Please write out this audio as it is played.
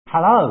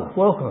Hello,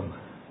 welcome.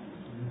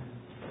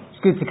 It's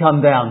good to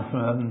come down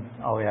from,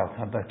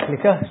 have a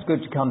clicker. It's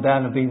good to come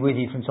down and be with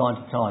you from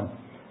time to time.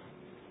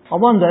 I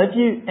wonder, have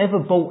you ever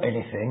bought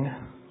anything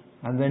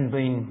and then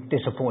been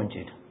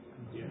disappointed?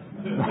 Yeah.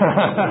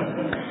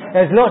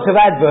 There's lots of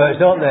adverts,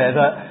 aren't there,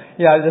 that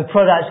the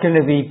product's going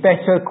to be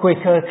better,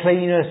 quicker,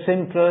 cleaner,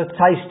 simpler,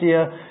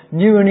 tastier,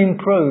 new and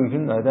improved,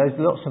 isn't there? There's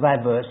lots of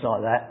adverts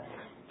like that.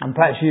 And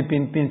perhaps you've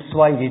been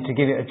persuaded to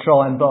give it a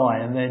try and buy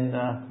and then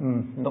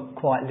not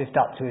quite lived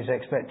up to his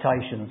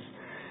expectations,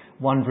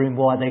 wondering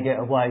why they get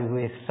away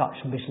with such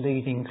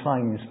misleading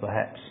claims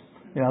perhaps.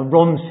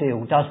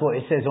 Ronseal does what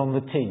it says on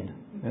the tin.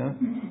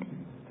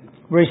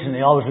 Recently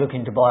I was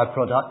looking to buy a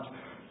product,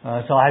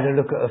 so I had a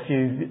look at a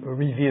few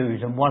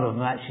reviews, and one of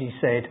them actually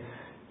said,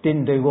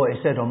 didn't do what it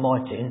said on my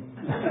tin.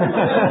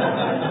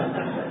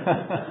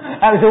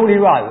 That was all he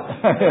wrote.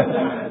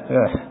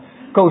 Yeah.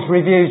 Of course,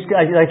 reviews,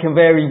 they can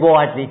vary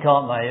widely,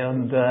 can't they?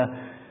 And,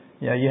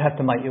 you have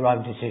to make your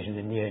own decision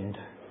in the end.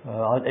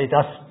 It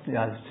does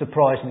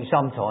surprise me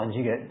sometimes.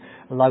 You get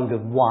a load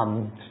of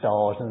 1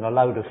 stars and a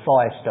load of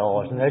 5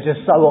 stars, and they're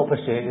just so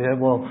opposite.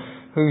 Well,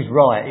 who's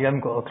right? You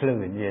haven't got a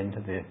clue in the end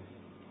of it.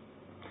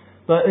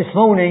 But this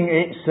morning,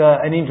 it's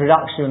an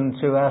introduction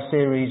to our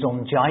series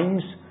on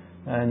James,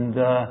 and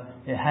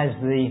it has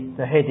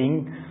the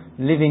heading,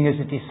 Living as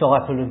a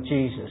Disciple of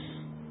Jesus.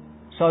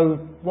 So,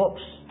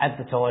 what's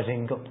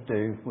advertising got to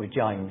do with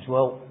James?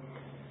 Well,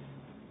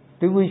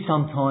 do we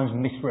sometimes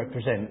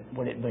misrepresent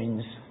what it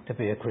means to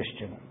be a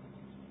Christian?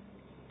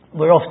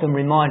 We're often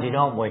reminded,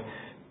 aren't we?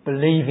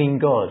 Believe in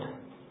God.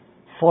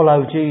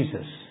 Follow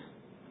Jesus.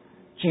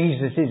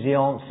 Jesus is the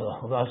answer.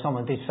 Although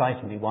someone did say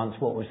to me once,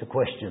 what was the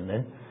question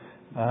then?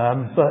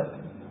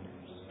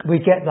 But we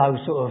get those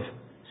sort of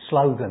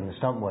slogans,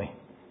 don't we?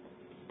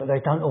 But they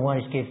don't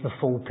always give the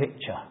full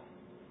picture.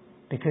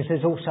 Because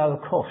there's also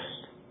a cost.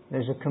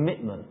 There's a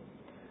commitment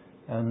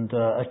and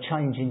a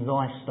change in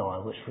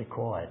lifestyle that's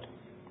required.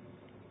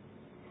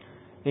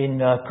 In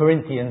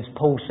Corinthians,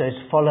 Paul says,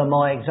 follow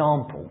my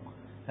example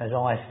as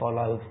I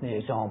follow the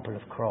example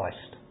of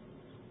Christ.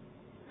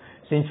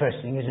 It's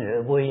interesting, isn't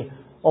it, that we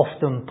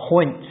often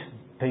point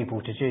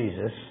people to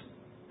Jesus,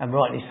 and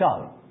rightly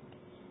so.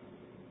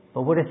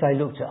 But what if they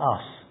looked at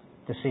us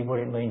to see what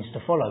it means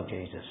to follow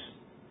Jesus?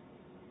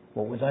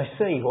 What would they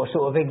see? What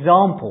sort of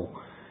example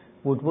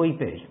would we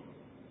be?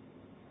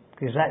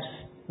 Because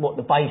that's what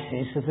the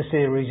basis of the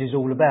series is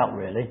all about,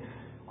 really.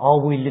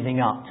 Are we living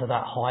up to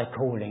that high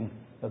calling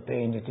of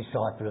being a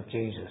disciple of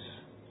Jesus?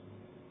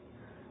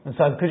 And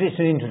so, because it's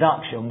an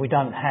introduction, we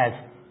don't have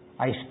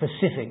a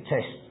specific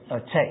text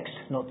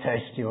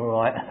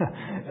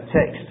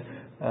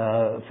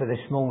for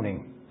this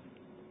morning.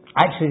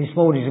 Actually, this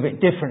morning is a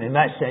bit different in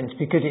that sense,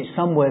 because it's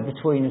somewhere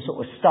between a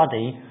sort of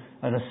study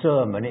and a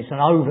sermon. It's an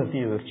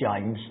overview of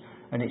James,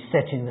 and it's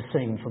setting the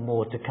scene for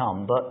more to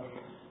come. But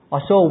I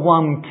saw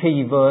one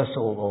key verse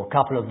or a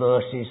couple of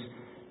verses,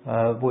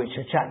 which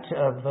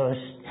are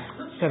verse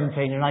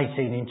 17 and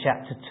 18 in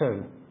chapter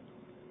 2,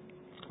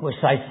 which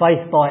say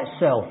faith by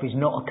itself is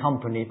not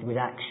accompanied with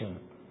action.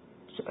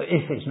 So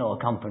if it's not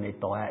accompanied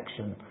by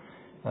action,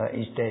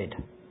 is dead.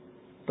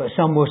 But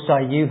some will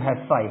say, you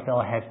have faith,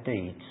 I have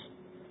deeds.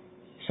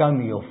 Show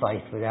me your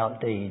faith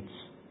without deeds,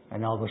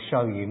 and I will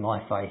show you my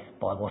faith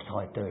by what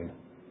I do.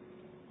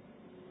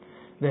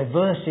 They're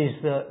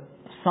verses that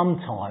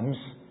sometimes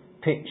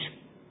pitch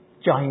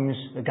James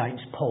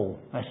against Paul.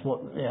 That's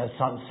what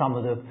some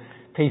of the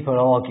people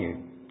argue.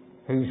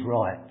 Who's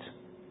right?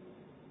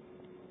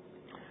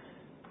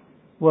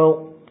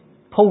 Well,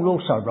 Paul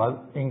also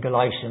wrote in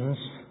Galatians,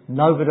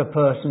 know that a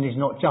person is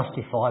not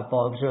justified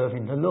by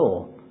observing the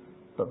law,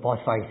 but by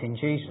faith in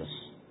Jesus.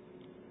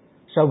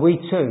 So we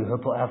too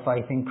have put our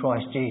faith in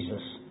Christ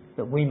Jesus,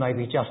 that we may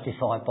be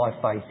justified by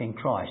faith in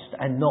Christ,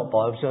 and not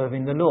by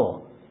observing the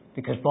law.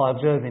 Because by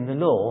observing the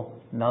law,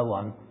 no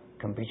one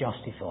can be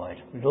justified.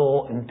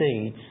 Law and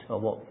deeds are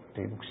what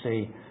people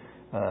see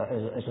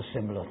as a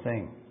similar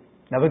thing.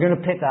 Now we're going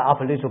to pick that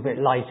up a little bit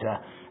later,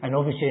 and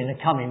obviously in the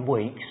coming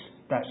weeks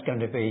that's going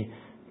to be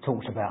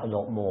talked about a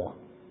lot more.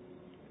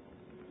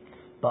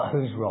 But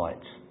who's right?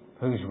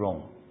 Who's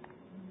wrong?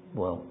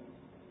 Well,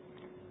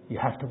 you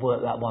have to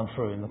work that one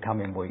through in the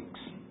coming weeks.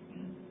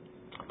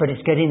 But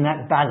it's getting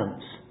that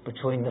balance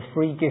between the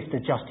free gift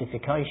of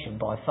justification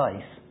by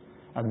faith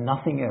and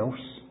nothing else,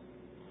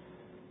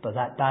 but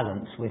that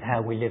balance with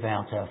how we live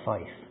out our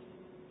faith.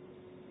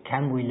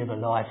 Can we live a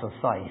life of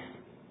faith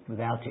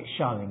without it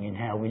showing in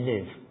how we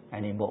live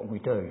and in what we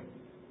do?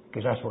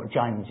 Because that's what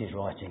James is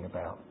writing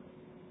about.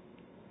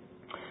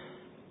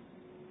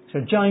 So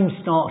James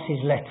starts his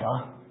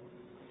letter,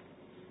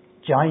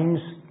 James,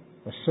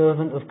 the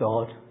servant of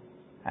God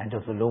and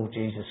of the Lord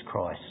Jesus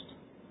Christ,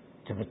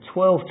 to the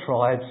 12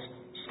 tribes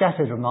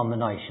scattered among the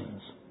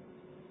nations.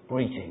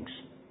 Greetings.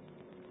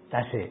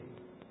 That's it.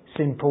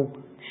 Simple,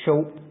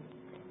 short.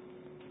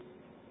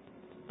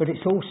 But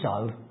it's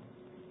also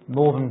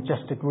more than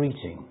just a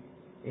greeting.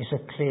 It's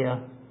a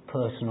clear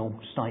personal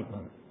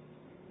statement.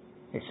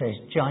 It says,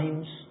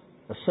 James,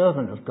 the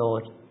servant of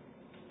God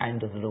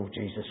and of the Lord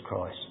Jesus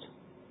Christ.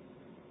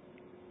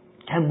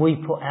 Can we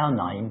put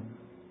our name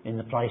in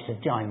the place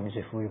of James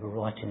if we were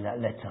writing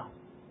that letter?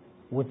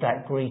 Would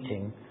that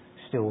greeting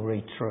still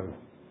read true?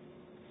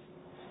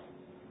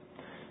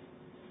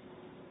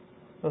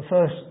 But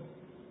first,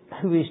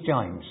 who is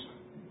James?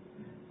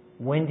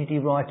 When did he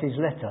write his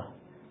letter?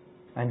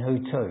 And who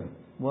to?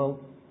 Well,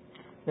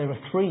 there are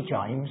 3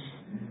 James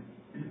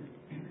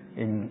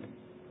in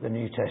the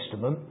New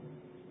Testament.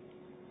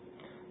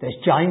 There's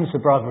James, the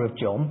brother of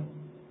John.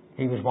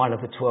 He was one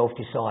of the 12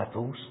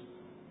 disciples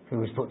who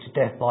was put to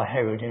death by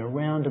Herod in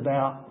around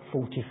about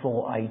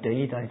 44 AD,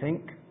 they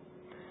think.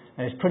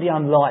 And it's pretty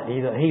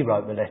unlikely that he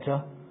wrote the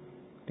letter,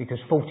 because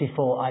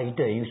 44 AD,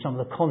 some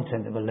of the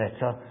content of the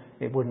letter,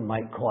 it wouldn't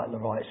make quite the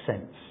right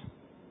sense.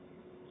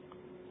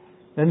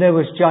 Then there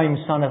was James,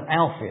 son of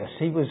Alphaeus.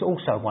 He was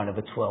also one of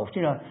the 12.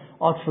 You know,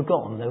 I'd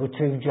forgotten there were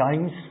 2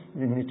 James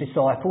in the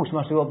disciples.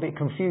 Must have got a bit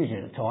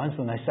confusing at times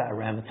when they sat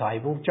around the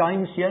table.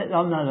 James, yeah,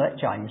 no, that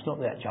James, not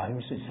that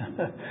James.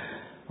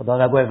 I don't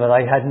know whether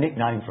they had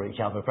nicknames for each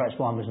other. Perhaps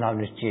one was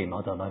known as Jim,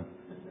 I don't know.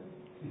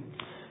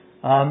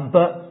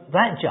 But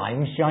that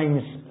James,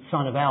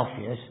 son of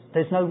Alphaeus,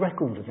 there's no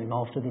record of him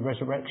after the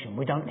resurrection.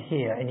 We don't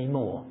hear any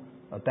more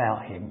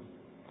about him.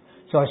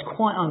 So it's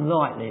quite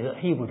unlikely that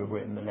he would have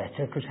written the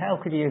letter, because how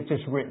could he have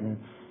just written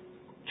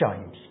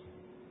James?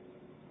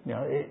 You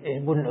know,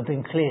 it wouldn't have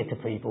been clear to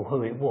people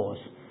who it was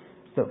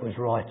that was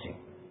writing.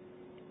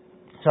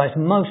 So it's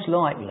most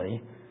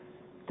likely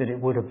that it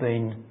would have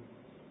been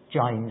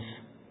James,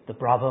 the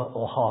brother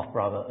or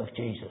half-brother of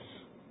Jesus,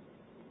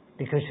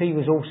 because he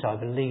was also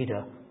the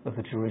leader of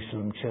the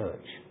Jerusalem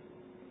church.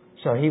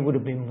 So he would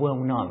have been well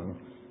known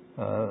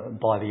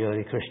by the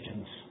early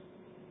Christians.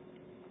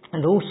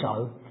 And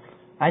also,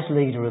 as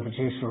leader of the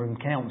Jerusalem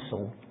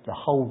council, the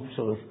whole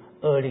sort of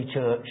early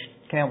church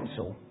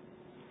council,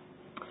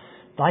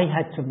 they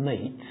had to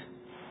meet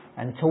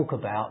and talk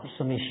about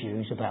some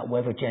issues about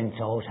whether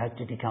Gentiles had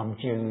to become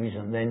Jews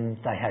and then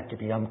they had to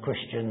become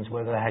Christians,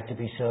 whether they had to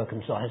be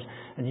circumcised.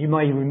 And you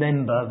may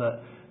remember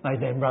that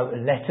they then wrote a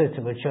letter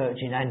to the church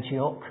in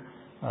Antioch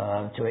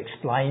to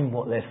explain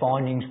what their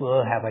findings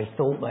were, how they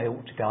thought they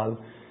ought to go.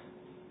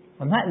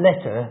 And that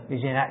letter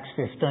is in Acts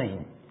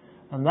 15.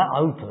 And that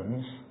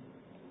opens,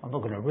 I'm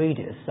not going to read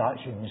it as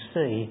such, you can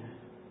see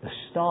the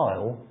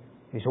style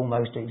is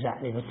almost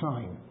exactly the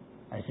same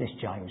as this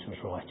James was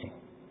writing.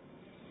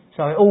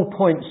 So it all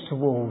points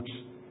towards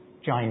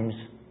James,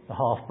 the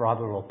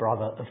half-brother or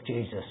brother of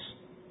Jesus,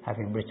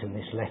 having written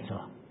this letter.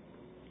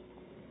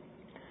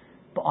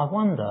 But I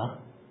wonder,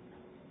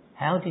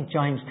 how did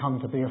James come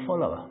to be a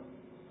follower?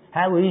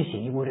 How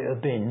easy would it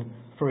have been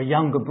for a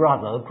younger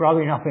brother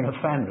growing up in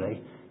a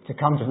family to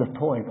come to the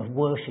point of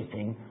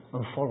worshipping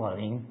and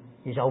following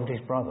his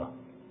oldest brother?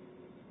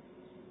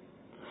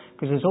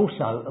 Because there's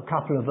also a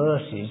couple of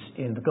verses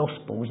in the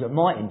Gospels that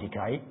might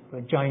indicate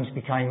that James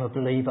became a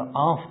believer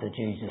after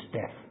Jesus'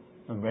 death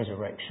and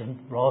resurrection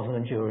rather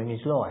than during his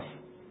life.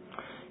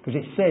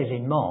 Because it says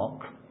in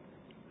Mark,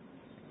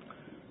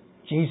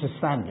 Jesus'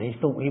 family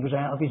thought he was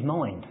out of his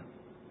mind.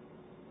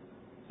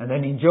 And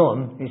then in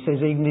John, it says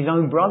even his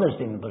own brothers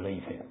didn't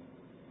believe him.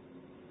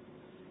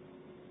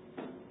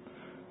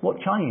 What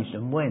changed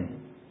and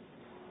when?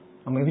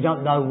 I mean, we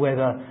don't know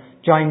whether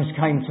James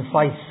came to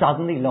faith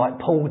suddenly like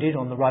Paul did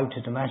on the road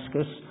to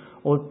Damascus,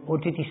 or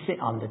did he sit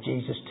under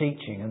Jesus'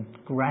 teaching and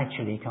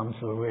gradually come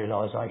to a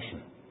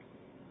realisation?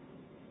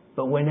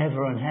 But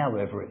whenever and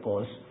however it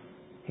was,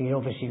 he'd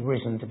obviously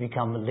risen to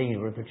become the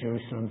leader of the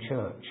Jerusalem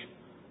church,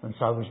 and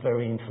so was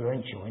very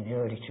influential in the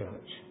early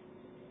church.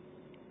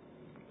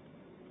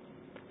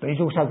 But he's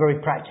also very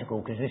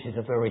practical, because this is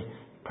a very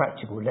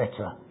practical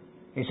letter.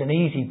 It's an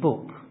easy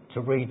book to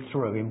read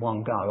through in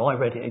one go. I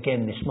read it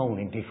again this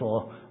morning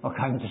before I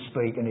came to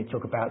speak, and it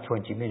took about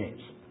 20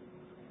 minutes.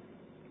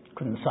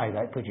 Couldn't say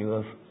that, could you,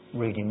 of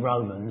reading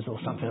Romans or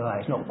something like that?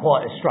 It's not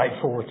quite as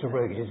straightforward to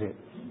read, is it?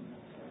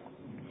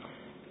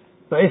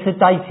 But if the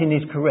dating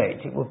is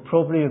correct, it would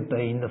probably have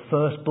been the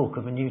first book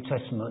of the New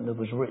Testament that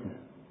was written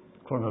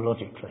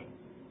chronologically,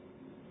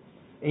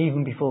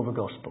 even before the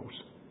Gospels.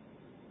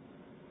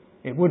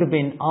 It would have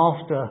been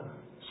after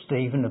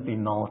Stephen had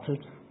been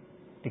martyred,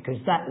 because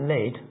that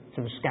led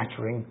to the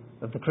scattering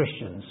of the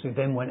Christians, who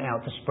then went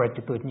out to spread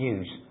the good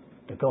news,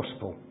 the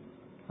gospel,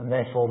 and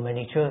therefore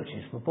many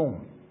churches were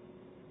born.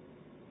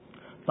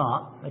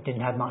 But they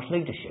didn't have much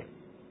leadership.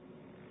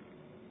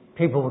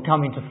 People were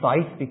coming to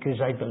faith because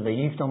they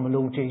believed on the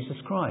Lord Jesus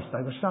Christ.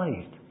 They were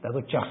saved. They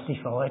were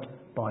justified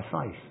by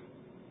faith.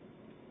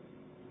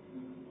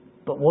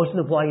 But was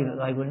the way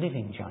that they were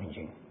living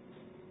changing?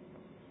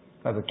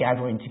 They were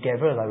gathering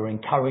together, they were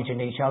encouraging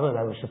each other,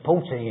 they were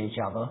supporting each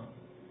other,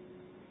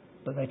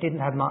 but they didn't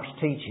have much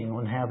teaching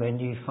on how their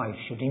new faith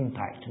should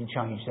impact and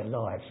change their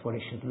lives, what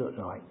it should look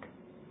like.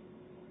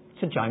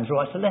 So James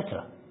writes a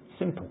letter.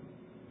 Simple.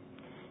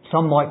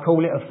 Some might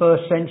call it a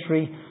first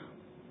century,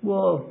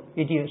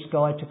 idiot's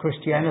guide to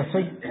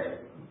Christianity,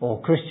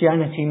 or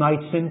Christianity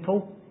made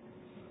simple,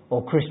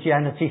 or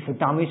Christianity for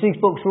dummies.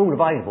 These books are all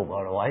available,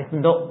 by the way.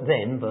 Not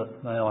then,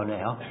 but they are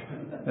now.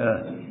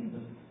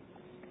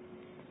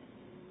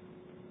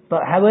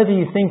 But however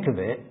you think of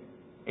it,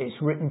 it's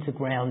written to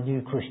ground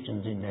new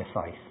Christians in their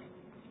faith.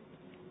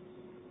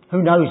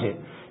 Who knows it?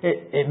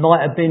 It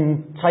might have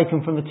been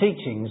taken from the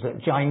teachings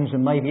that James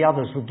and maybe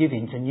others were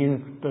giving to new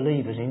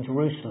believers in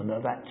Jerusalem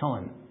at that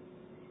time.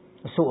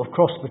 A sort of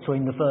cross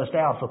between the first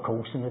Alpha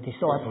course and the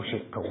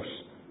discipleship course.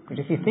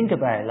 Because if you think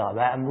about it like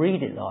that and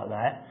read it like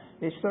that,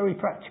 it's very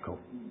practical.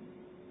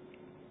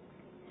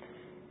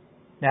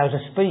 Now, as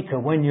a speaker,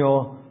 when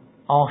you're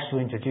asked to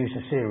introduce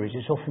a series,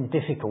 it's often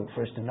difficult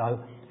for us to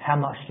know how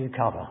much do you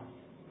cover.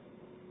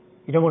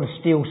 You don't want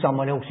to steal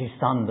someone else's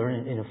thunder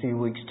in a few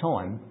weeks'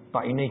 time,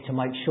 but you need to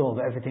make sure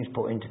that everything's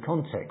put into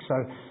context. So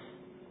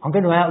I'm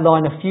going to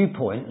outline a few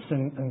points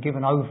and give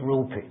an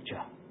overall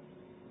picture.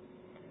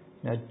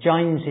 Now,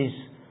 James is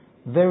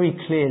very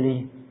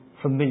clearly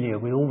familiar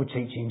with all the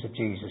teachings of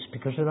Jesus,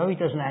 because although he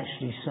doesn't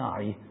actually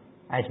say,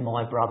 as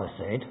my brother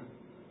said,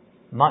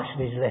 much of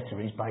his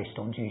letter is based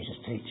on Jesus'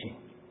 teaching.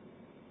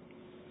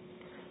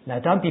 Now,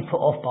 don't be put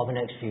off by the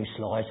next few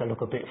slides. They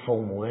look a bit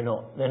formal.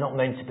 They're not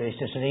meant to be. It's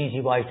just an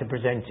easy way to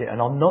present it.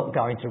 And I'm not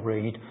going to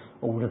read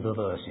all of the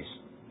verses.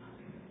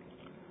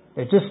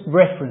 They're just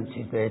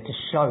references there to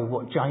show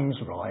what James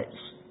writes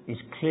is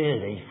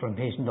clearly from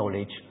his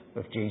knowledge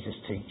of Jesus'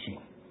 teaching.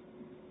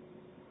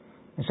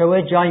 And so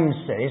where James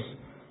says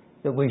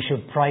that we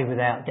should pray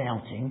without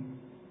doubting,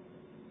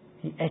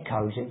 he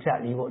echoes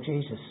exactly what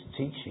Jesus is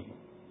teaching.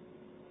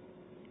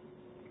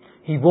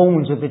 He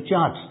warns of the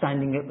judge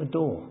standing at the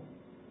door,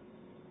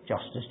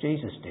 just as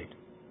Jesus did.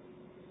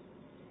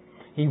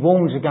 He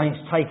warns against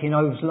taking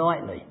oaths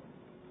lightly,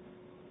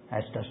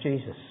 as does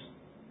Jesus.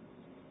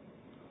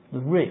 The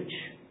rich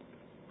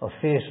are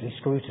fiercely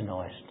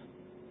scrutinised,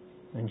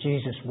 and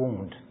Jesus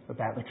warned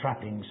about the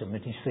trappings and the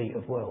deceit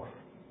of wealth.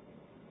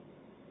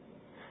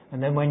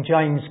 And then when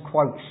James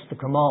quotes the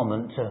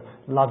commandment to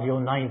love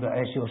your neighbour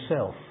as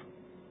yourself,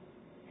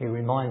 he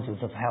reminds us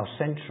of how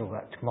central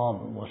that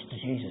commandment was to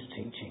Jesus'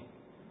 teaching.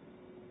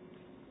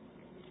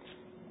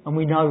 And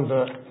we know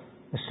that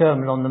the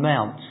Sermon on the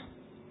Mount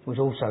was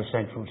also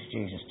central to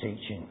Jesus'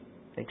 teaching,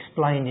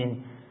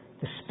 explaining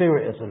the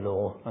spirit of the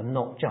law and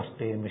not just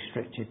being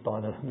restricted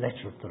by the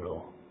letter of the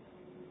law.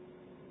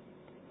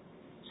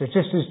 So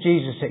just as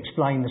Jesus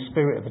explained the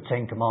spirit of the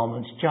Ten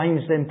Commandments,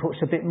 James then puts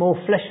a bit more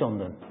flesh on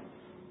them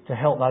to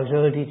help those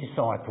early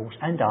disciples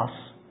and us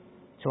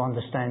to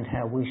understand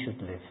how we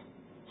should live.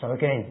 So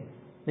again,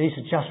 these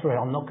are just read.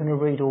 I'm not going to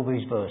read all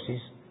these verses.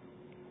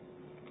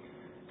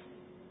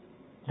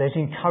 There's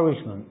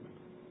encouragement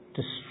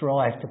to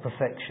strive to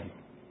perfection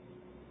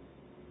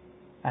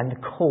and the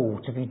call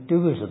to be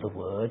doers of the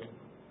word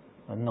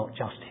and not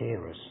just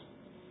hearers.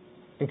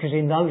 Because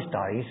in those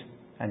days,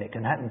 and it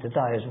can happen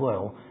today as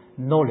well,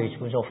 knowledge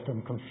was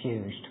often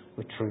confused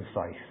with true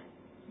faith.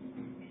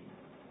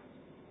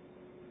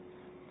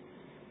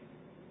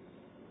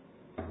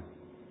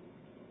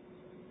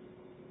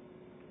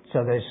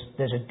 So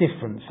there's a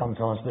difference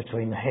sometimes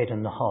between the head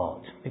and the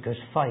heart, because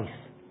faith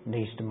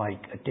needs to make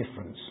a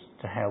difference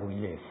to how we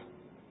live.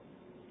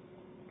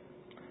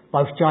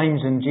 Both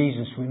James and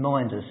Jesus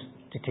remind us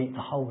to keep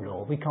the whole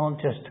law. We can't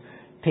just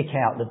pick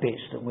out the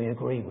bits that we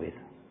agree with.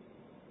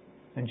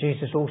 And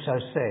Jesus also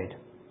said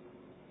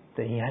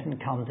that he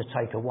hadn't come to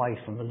take away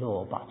from the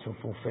law, but to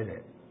fulfill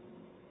it.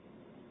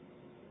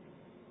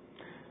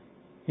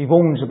 He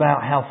warns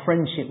about how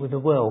friendship with the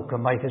world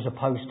can make us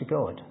opposed to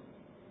God,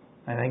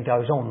 and then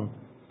goes on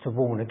to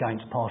warn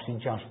against passing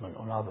judgment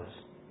on others.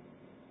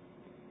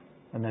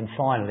 And then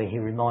finally he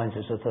reminds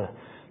us of the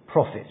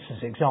prophets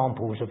as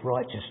examples of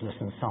righteousness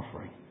and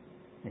suffering.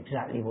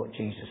 Exactly what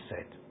Jesus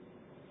said.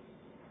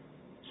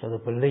 So the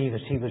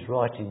believers he was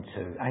writing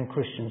to, and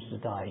Christians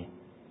today,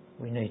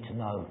 we need to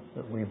know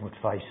that we would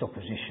face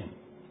opposition.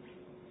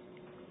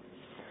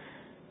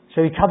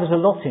 So he covers a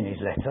lot in his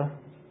letter.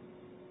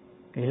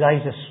 He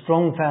lays a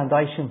strong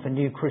foundation for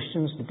new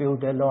Christians to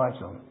build their lives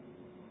on.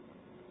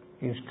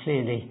 He was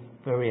clearly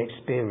very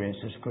experienced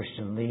as a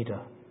Christian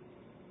leader,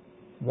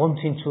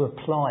 wanting to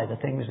apply the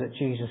things that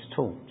Jesus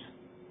taught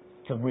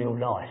to real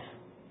life.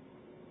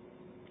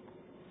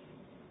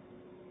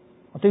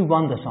 I do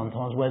wonder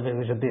sometimes whether it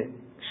was a bit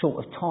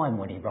short of time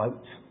when he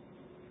wrote,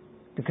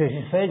 because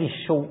it's a fairly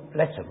short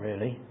letter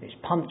really. It's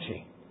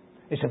punchy.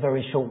 It's a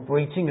very short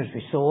greeting, as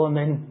we saw, and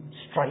then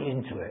straight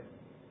into it.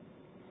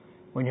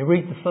 When you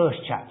read the first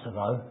chapter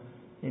though,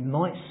 it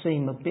might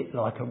seem a bit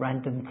like a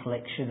random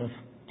collection of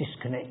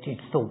disconnected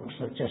thoughts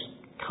that just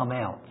come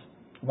out,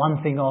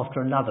 one thing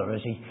after another,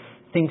 as he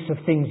thinks of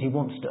things he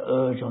wants to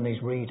urge on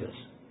his readers.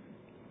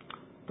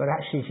 But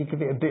actually, if you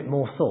give it a bit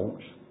more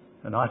thought,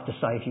 and I have to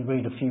say, if you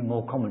read a few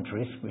more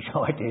commentaries, which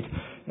I did,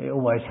 it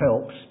always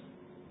helps.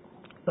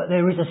 But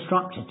there is a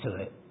structure to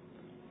it.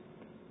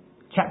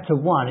 Chapter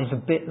 1 is a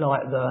bit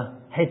like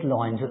the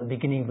headlines at the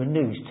beginning of the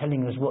news,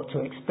 telling us what to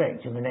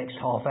expect in the next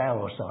half hour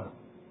or so,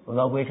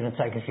 although we're going to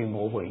take a few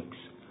more weeks.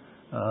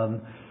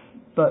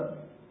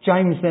 But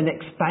James then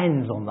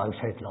expands on those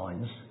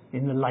headlines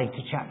in the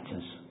later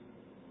chapters.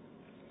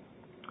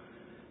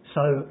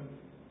 So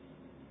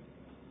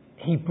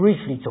he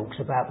briefly talks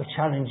about the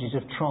challenges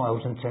of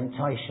trials and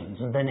temptations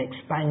and then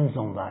expands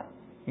on that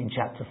in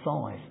chapter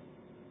 5.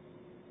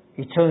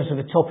 He turns to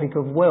the topic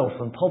of wealth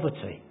and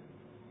poverty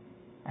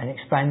and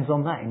expands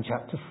on that in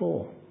chapter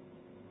 4.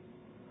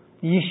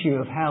 The issue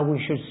of how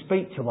we should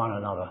speak to one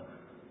another,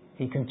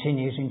 he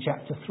continues in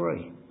chapter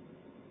 3.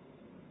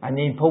 And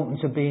the importance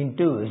of being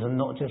doers and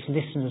not just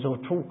listeners or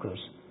talkers,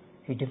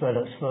 he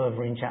develops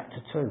further in chapter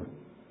 2.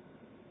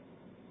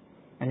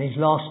 And his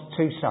last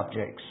two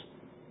subjects,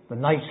 the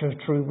nature of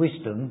true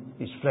wisdom,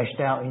 is fleshed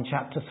out in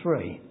chapter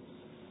 3.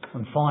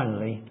 And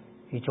finally,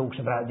 he talks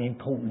about the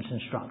importance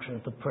and structure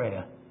of the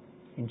prayer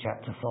in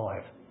chapter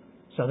 5.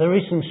 So there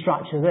is some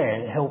structure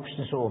there that helps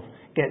to sort of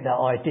get that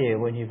idea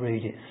when you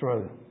read it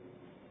through.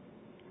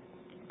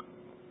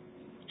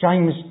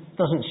 James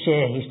doesn't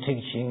share his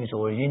teachings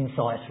or his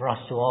insights for us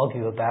to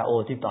argue about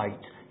or debate.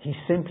 He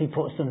simply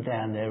puts them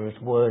down there as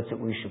words that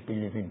we should be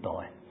living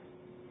by.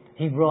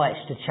 He writes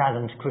to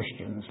challenge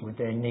Christians with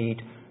their need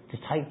to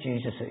take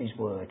Jesus at his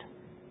word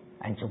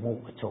and to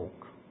walk the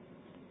talk.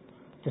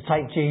 To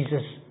take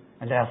Jesus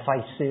and our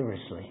faith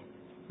seriously,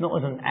 not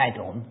as an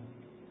add-on,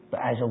 but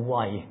as a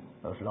way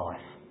of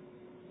life.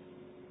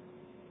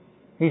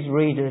 His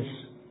readers,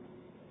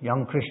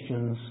 young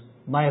Christians,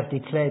 may have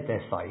declared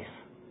their faith,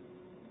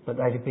 but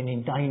they'd have been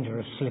in danger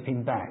of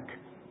slipping back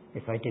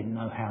if they didn't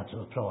know how to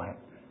apply it.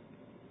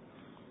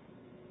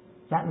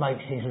 That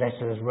makes his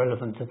letter as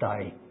relevant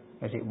today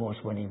as it was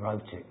when he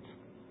wrote it.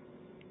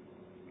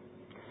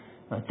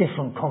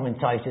 Different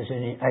commentators,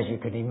 as you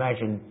can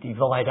imagine,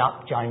 divide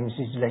up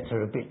James's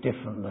letter a bit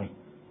differently,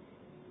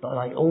 but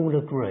they all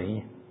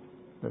agree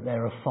that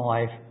there are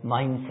 5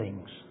 main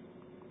things.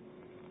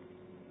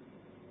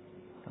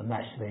 And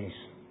that's these.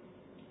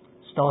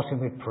 Starting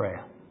with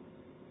prayer.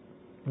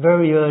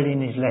 Very early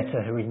in his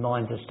letter, he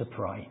reminds us to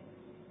pray.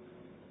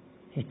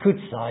 He could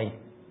say,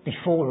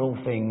 before all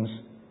things,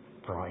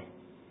 pray.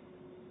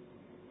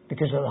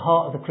 Because at the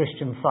heart of the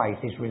Christian faith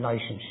is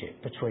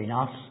relationship between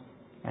us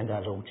and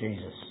our Lord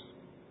Jesus.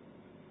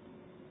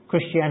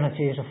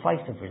 Christianity is a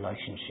faith of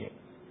relationship.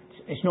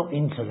 It's not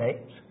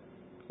intellect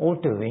or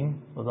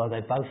doing, although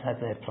they both have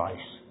their place,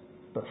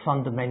 but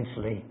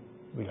fundamentally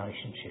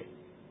relationship.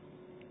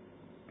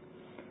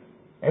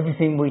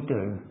 Everything we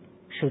do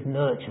should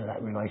nurture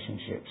that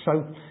relationship.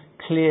 So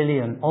clearly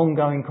an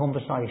ongoing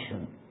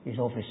conversation is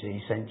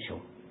obviously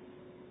essential.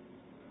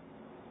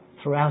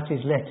 Throughout his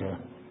letter,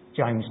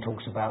 James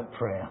talks about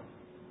prayer,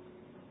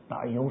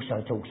 but he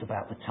also talks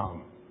about the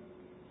tongue,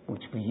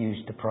 which we use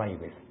to pray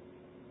with.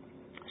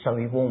 So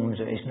he warns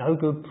that it's no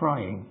good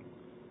praying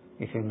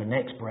if in the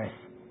next breath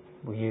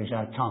we use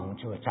our tongue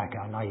to attack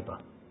our neighbour.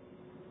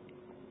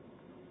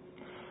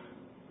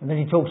 And then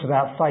he talks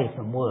about faith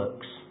and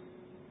works.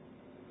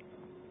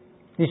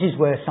 This is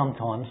where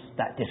sometimes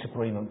that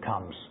disagreement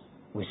comes,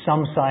 with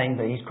some saying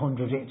that he's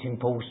contradicting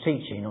Paul's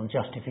teaching on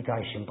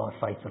justification by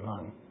faith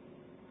alone.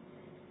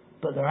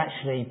 But they're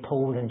actually,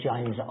 Paul and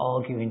James are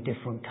arguing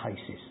different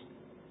cases.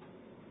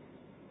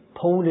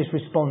 Paul is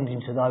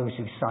responding to those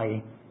who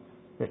say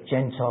that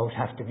Gentiles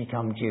have to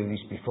become Jews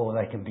before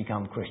they can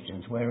become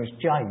Christians, whereas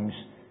James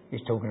is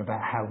talking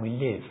about how we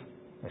live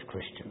as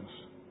Christians.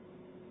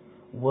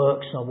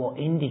 Works are what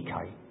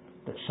indicate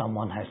that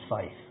someone has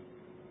faith.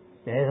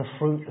 They're the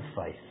fruit of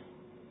faith.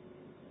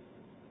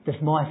 Does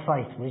my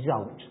faith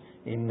result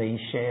in me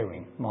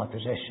sharing my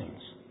possessions,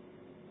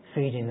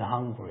 feeding the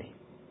hungry,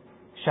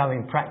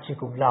 showing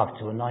practical love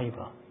to a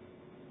neighbour?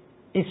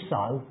 If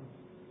so,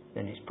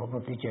 then it's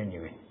probably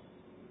genuine.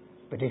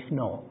 But if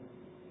not,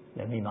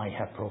 then we may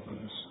have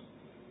problems.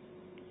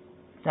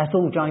 That's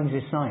all James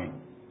is saying.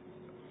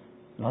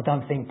 And I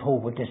don't think Paul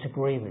would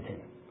disagree with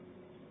him.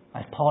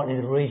 That's partly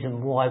the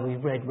reason why we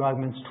read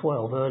Romans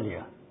 12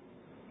 earlier.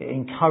 It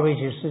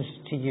encourages us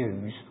to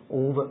use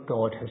all that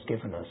God has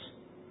given us,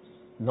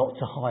 not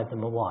to hide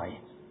them away,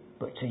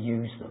 but to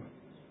use them.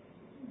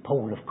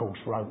 Paul, of course,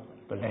 wrote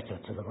the letter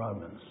to the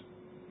Romans.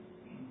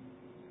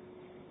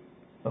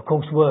 Of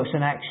course, works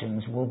and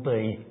actions will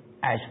be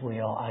as we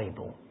are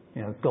able.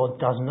 God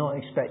does not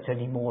expect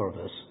any more of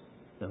us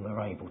than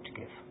we're able to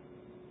give.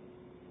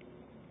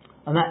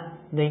 And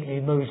that neatly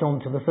moves on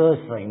to the third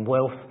theme,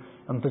 wealth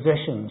and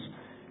possessions.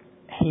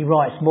 He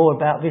writes more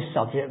about this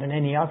subject than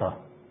any other,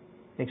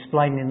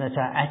 explaining that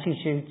our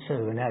attitude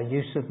to and our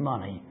use of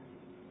money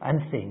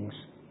and things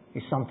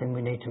is something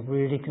we need to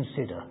really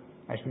consider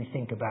as we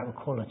think about the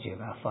quality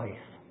of our faith.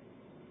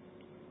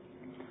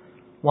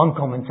 One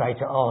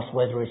commentator asked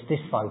whether it's this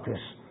focus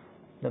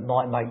that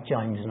might make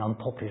James an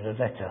unpopular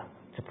letter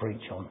to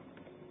preach on.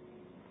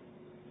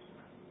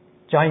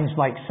 James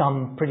makes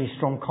some pretty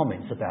strong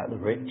comments about the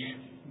rich,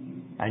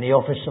 and he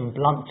offers some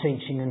blunt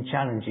teaching and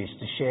challenges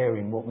to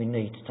sharing what we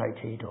need to take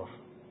heed of.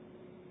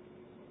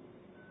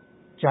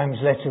 James'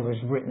 letter was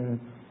written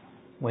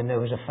when there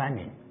was a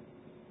famine,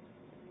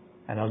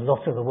 and a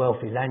lot of the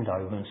wealthy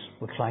landowners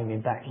were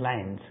claiming back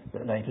land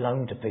that they'd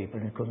loaned to people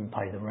who couldn't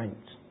pay the rent.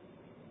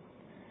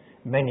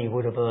 Many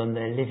would have earned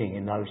their living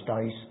in those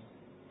days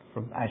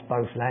as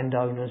both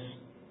landowners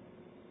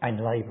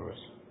and labourers.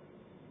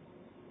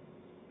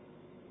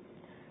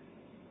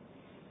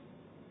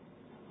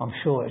 I'm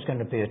sure it's going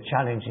to be a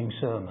challenging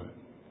sermon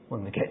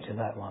when we get to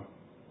that one.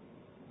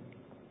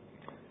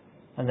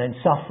 And then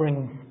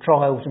suffering,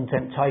 trials and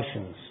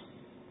temptations.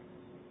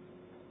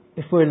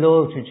 If we're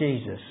loyal to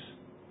Jesus,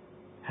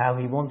 how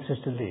he wants us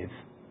to live,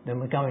 then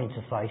we're going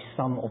to face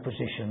some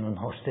opposition and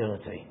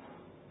hostility.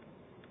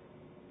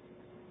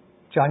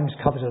 James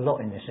covers a lot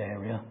in this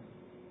area.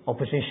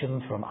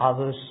 Opposition from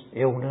others,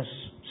 illness,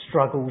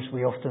 struggles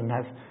we often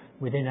have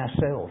within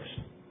ourselves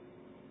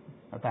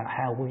about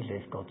how we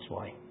live God's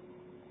way.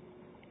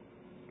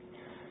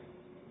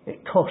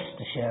 It costs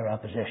to share our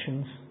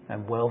possessions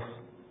and wealth.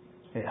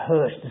 It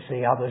hurts to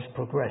see others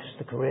progress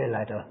the career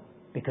ladder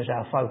because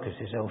our focus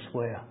is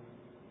elsewhere.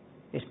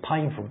 It's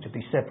painful to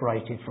be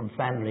separated from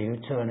family who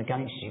turn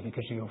against you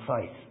because of your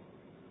faith.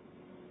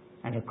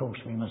 And of course,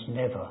 we must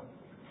never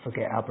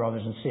forget our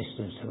brothers and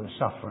sisters who are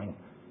suffering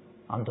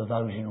under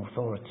those in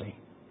authority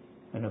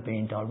and are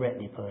being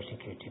directly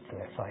persecuted for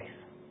their faith.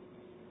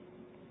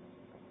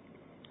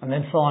 And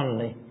then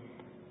finally,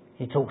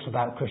 he talks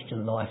about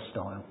Christian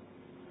lifestyle,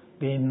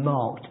 being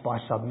marked by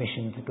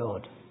submission to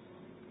God,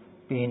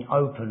 being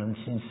open and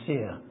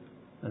sincere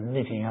and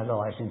living our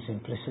lives in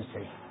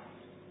simplicity.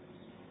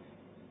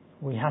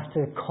 We have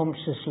to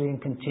consciously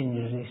and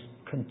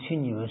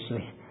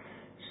continuously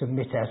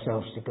submit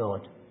ourselves to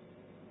God,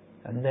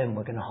 and then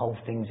we're going to hold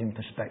things in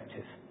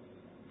perspective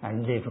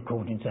and live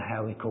according to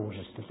how he calls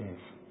us to live.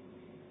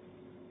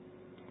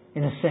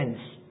 In a sense,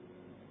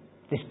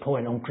 this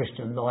point on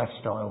Christian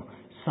lifestyle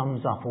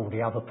sums up all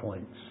the other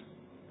points.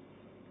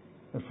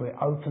 If we're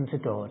open to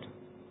God,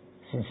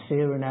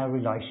 sincere in our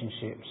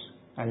relationships,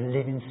 and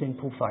live in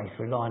simple faith,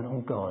 reliant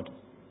on God,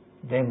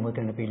 then we're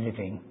going to be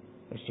living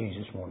as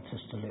Jesus wants us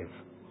to live.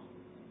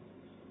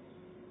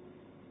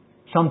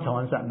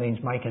 Sometimes that means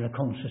making a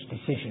conscious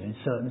decision in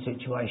certain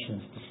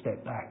situations to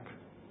step back.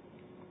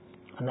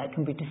 And that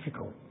can be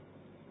difficult.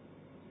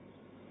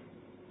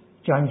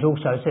 James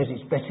also says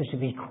it's better to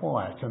be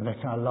quiet and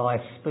let our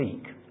lives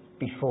speak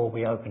before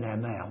we open our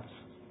mouths.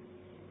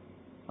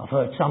 I've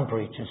heard some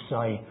preachers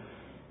say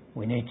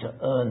we need to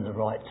earn the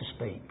right to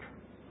speak,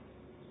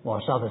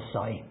 whilst others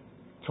say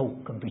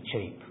talk can be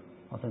cheap.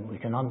 I think we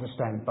can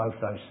understand both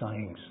those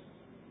sayings.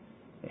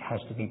 It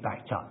has to be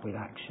backed up with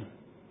action.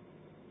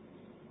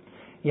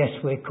 Yes,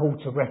 we're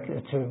called to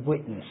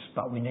witness,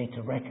 but we need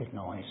to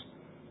recognise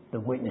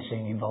that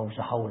witnessing involves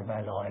the whole of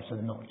our lives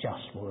and not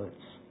just words.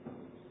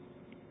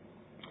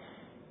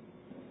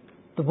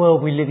 The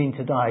world we live in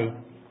today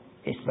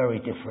is very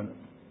different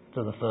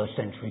to the first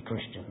century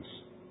Christians,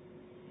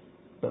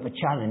 but the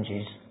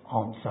challenges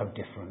aren't so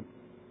different.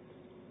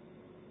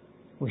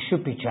 We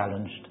should be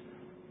challenged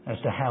as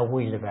to how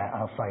we live out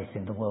our faith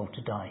in the world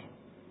today.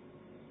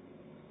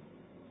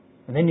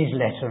 And in his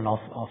letter, and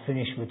I'll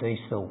finish with these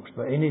thoughts,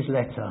 but in his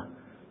letter,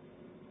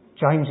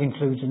 James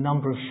includes a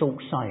number of short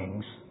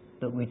sayings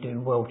that we do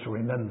well to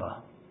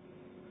remember.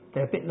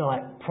 They're a bit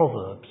like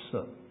proverbs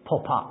that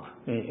pop up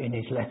in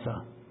his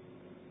letter,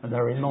 and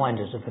they're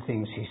reminders of the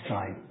things he's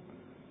saying.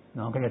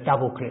 Now I'm going to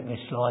double click this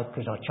slide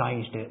because I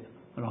changed it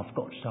and I've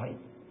got to take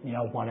the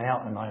old one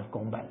out and I've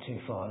gone back too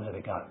far. There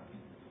we go.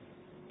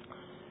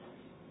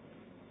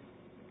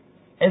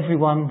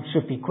 Everyone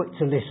should be quick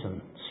to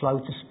listen, slow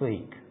to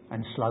speak,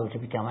 and slow to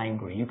become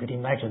angry. You could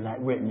imagine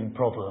that written in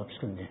Proverbs,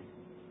 couldn't you?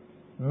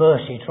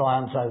 Mercy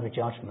triumphs over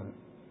judgment.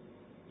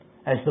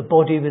 As the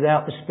body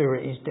without the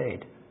spirit is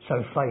dead,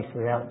 so faith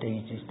without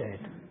deeds is dead.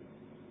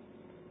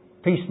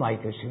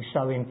 Peacemakers who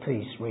sow in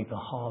peace reap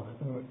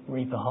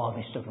a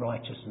harvest of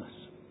righteousness.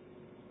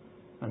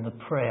 And the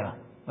prayer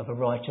of a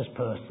righteous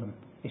person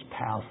is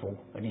powerful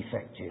and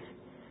effective.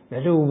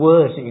 They're little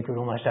words that you could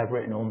almost have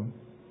written on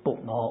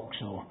bookmarks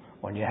or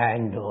on your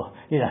hand, or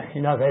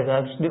they're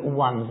those little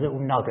ones, little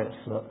nuggets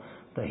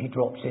that he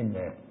drops in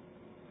there.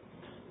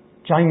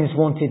 James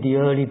wanted the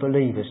early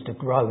believers to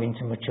grow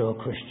into mature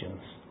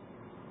Christians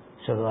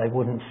so that they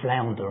wouldn't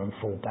flounder and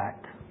fall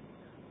back.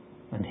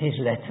 And his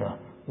letter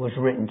was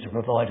written to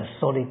provide a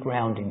solid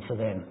grounding for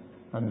them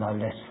and no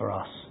less for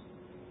us.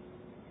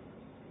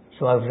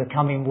 So over the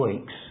coming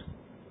weeks,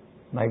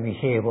 may we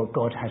hear what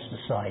God has to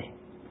say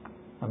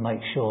and make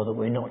sure that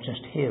we're not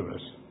just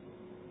hearers,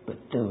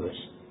 but doers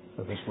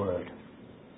of his word.